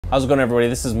How's it going, everybody?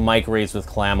 This is Mike Raetz with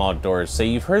Clam Outdoors. So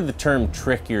you've heard the term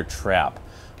trick your trap.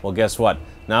 Well, guess what?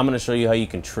 Now I'm going to show you how you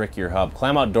can trick your hub.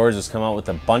 Clam Outdoors has come out with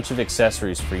a bunch of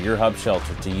accessories for your hub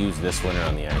shelter to use this winter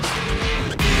on the ice.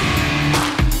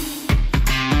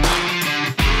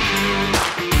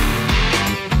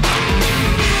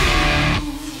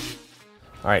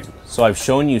 Alright, so I've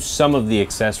shown you some of the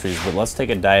accessories, but let's take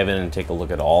a dive in and take a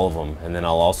look at all of them. And then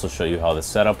I'll also show you how the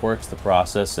setup works, the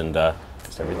process, and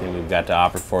just everything we've got to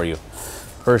offer for you.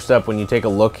 First up, when you take a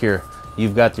look here,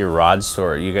 you've got your rod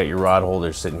store. You got your rod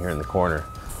holders sitting here in the corner.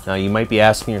 Now you might be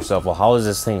asking yourself, well, how is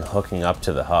this thing hooking up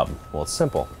to the hub? Well, it's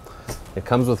simple. It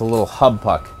comes with a little hub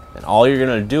puck, and all you're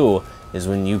going to do is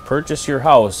when you purchase your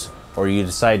house or you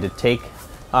decide to take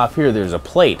off here, there's a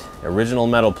plate, original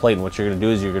metal plate, and what you're going to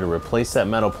do is you're going to replace that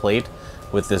metal plate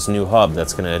with this new hub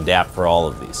that's going to adapt for all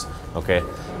of these. Okay,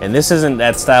 and this isn't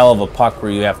that style of a puck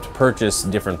where you have to purchase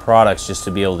different products just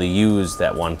to be able to use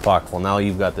that one puck. Well, now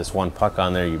you've got this one puck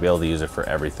on there, you'll be able to use it for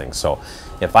everything. So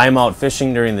if I'm out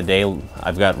fishing during the day,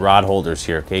 I've got rod holders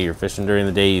here. Okay, you're fishing during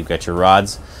the day, you've got your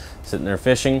rods sitting there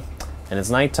fishing, and it's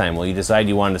nighttime. Well, you decide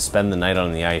you want to spend the night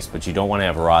on the ice, but you don't want to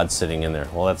have rods sitting in there.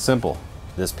 Well, that's simple.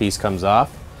 This piece comes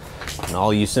off, and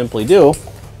all you simply do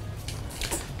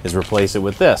is replace it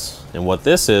with this. And what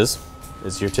this is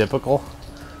your typical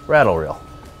rattle reel.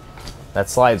 That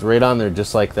slides right on there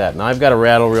just like that. Now I've got a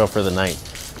rattle reel for the night.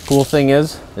 Cool thing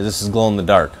is this is glow in the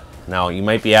dark. Now you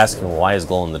might be asking, well, why is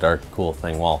glow in the dark a cool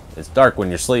thing? Well, it's dark when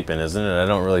you're sleeping, isn't it? I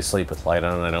don't really sleep with light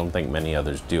on, and I don't think many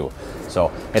others do.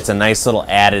 So it's a nice little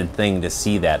added thing to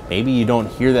see that. Maybe you don't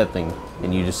hear that thing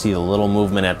and you just see the little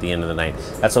movement at the end of the night.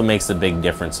 That's what makes the big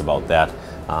difference about that.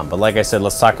 But like I said,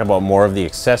 let's talk about more of the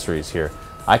accessories here.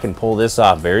 I can pull this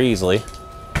off very easily.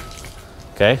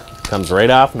 Okay, comes right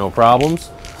off, no problems.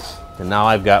 And now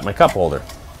I've got my cup holder.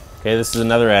 Okay, this is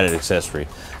another added accessory.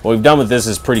 What we've done with this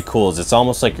is pretty cool. It's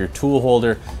almost like your tool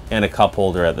holder and a cup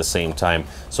holder at the same time.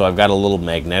 So I've got a little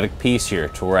magnetic piece here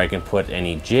to where I can put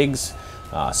any jigs,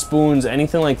 spoons,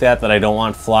 anything like that that I don't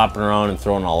want flopping around and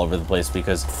thrown all over the place,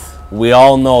 because we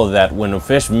all know that when a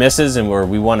fish misses and where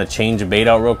we want to change a bait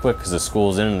out real quick because the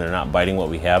school's in and they're not biting what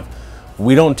we have,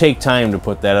 we don't take time to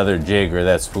put that other jig or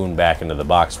that spoon back into the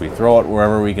box. We throw it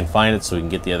wherever we can find it so we can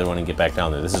get the other one and get back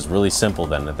down there. This is really simple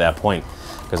then at that point,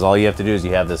 because all you have to do is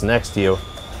you have this next to you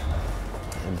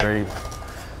and very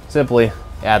simply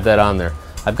add that on there.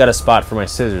 I've got a spot for my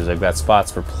scissors, I've got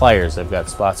spots for pliers, I've got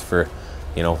spots for,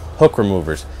 you know, hook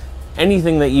removers.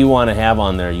 Anything that you want to have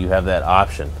on there, you have that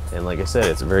option. And like I said,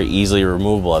 it's very easily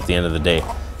removable at the end of the day.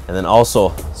 And then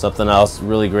also, something else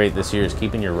really great this year is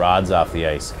keeping your rods off the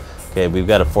ice. Okay, we've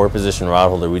got a 4-position rod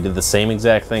holder. We did the same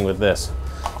exact thing with this,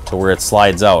 to where it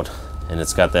slides out, and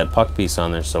it's got that puck piece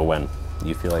on there, so when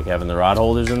you feel like having the rod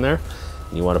holders in there,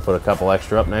 and you want to put a couple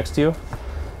extra up next to you,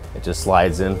 it just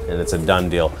slides in, and it's a done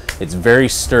deal. It's very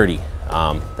sturdy.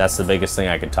 That's the biggest thing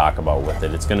I could talk about with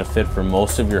it. It's going to fit for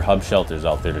most of your hub shelters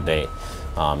out there today.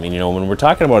 And you know, when we're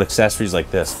talking about accessories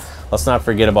like this, let's not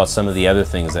forget about some of the other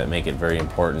things that make it very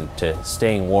important to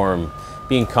staying warm,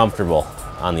 being comfortable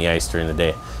on the ice during the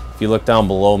day. If you look down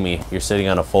below me, you're sitting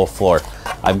on a full floor.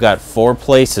 I've got 4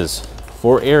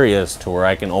 areas to where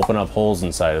I can open up holes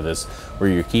inside of this,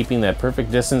 where you're keeping that perfect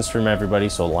distance from everybody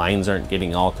so lines aren't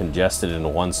getting all congested into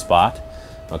one spot.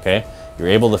 Okay, you're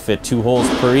able to fit 2 holes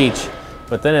per each.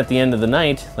 But then at the end of the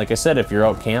night, like I said, if you're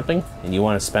out camping and you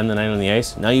want to spend the night on the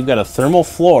ice, now you've got a thermal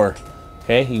floor.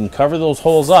 Okay, you can cover those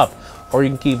holes up, or you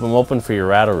can keep them open for your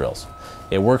rattle reels.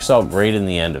 It works out great in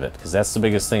the end of it, because that's the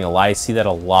biggest thing. I see that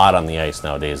a lot on the ice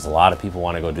nowadays. A lot of people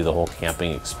want to go do the whole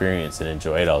camping experience and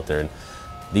enjoy it out there, and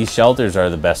these shelters are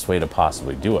the best way to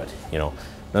possibly do it. You know,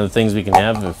 one of the things we can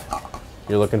have, if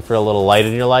you're looking for a little light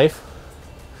in your life,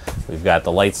 we've got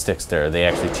the light sticks there. They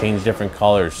actually change different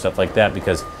colors, stuff like that,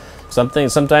 because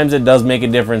sometimes it does make a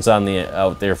difference on the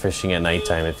out there fishing at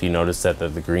nighttime. If you notice that the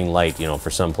green light, you know, for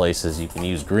some places you can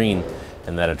use green,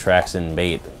 and that attracts in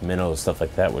bait, minnows, stuff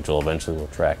like that, which will eventually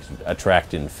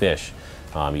attract in fish.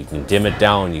 You can dim it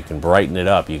down, you can brighten it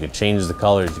up, you can change the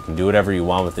colors, you can do whatever you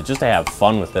want with it, just to have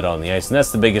fun with it on the ice. And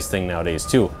that's the biggest thing nowadays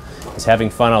too, is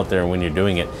having fun out there when you're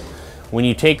doing it. When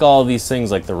you take all of these things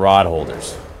like the rod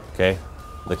holders, okay,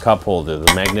 the cup holder,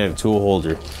 the magnetic tool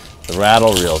holder, the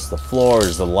rattle reels, the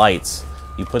floors, the lights,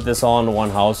 you put this all into one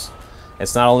house,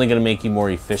 it's not only going to make you more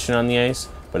efficient on the ice,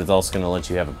 but it's also going to let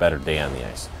you have a better day on the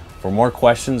ice. For more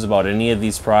questions about any of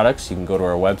these products, you can go to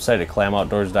our website at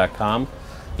clamoutdoors.com.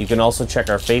 You can also check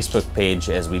our Facebook page,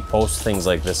 as we post things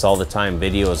like this all the time,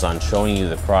 videos on showing you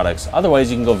the products. Otherwise,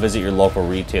 you can go visit your local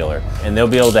retailer and they'll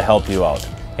be able to help you out.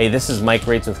 Hey, this is Mike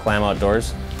Raetz with Clam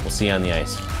Outdoors. We'll see you on the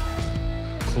ice.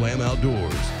 Clam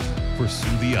Outdoors.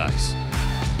 pursue the ice.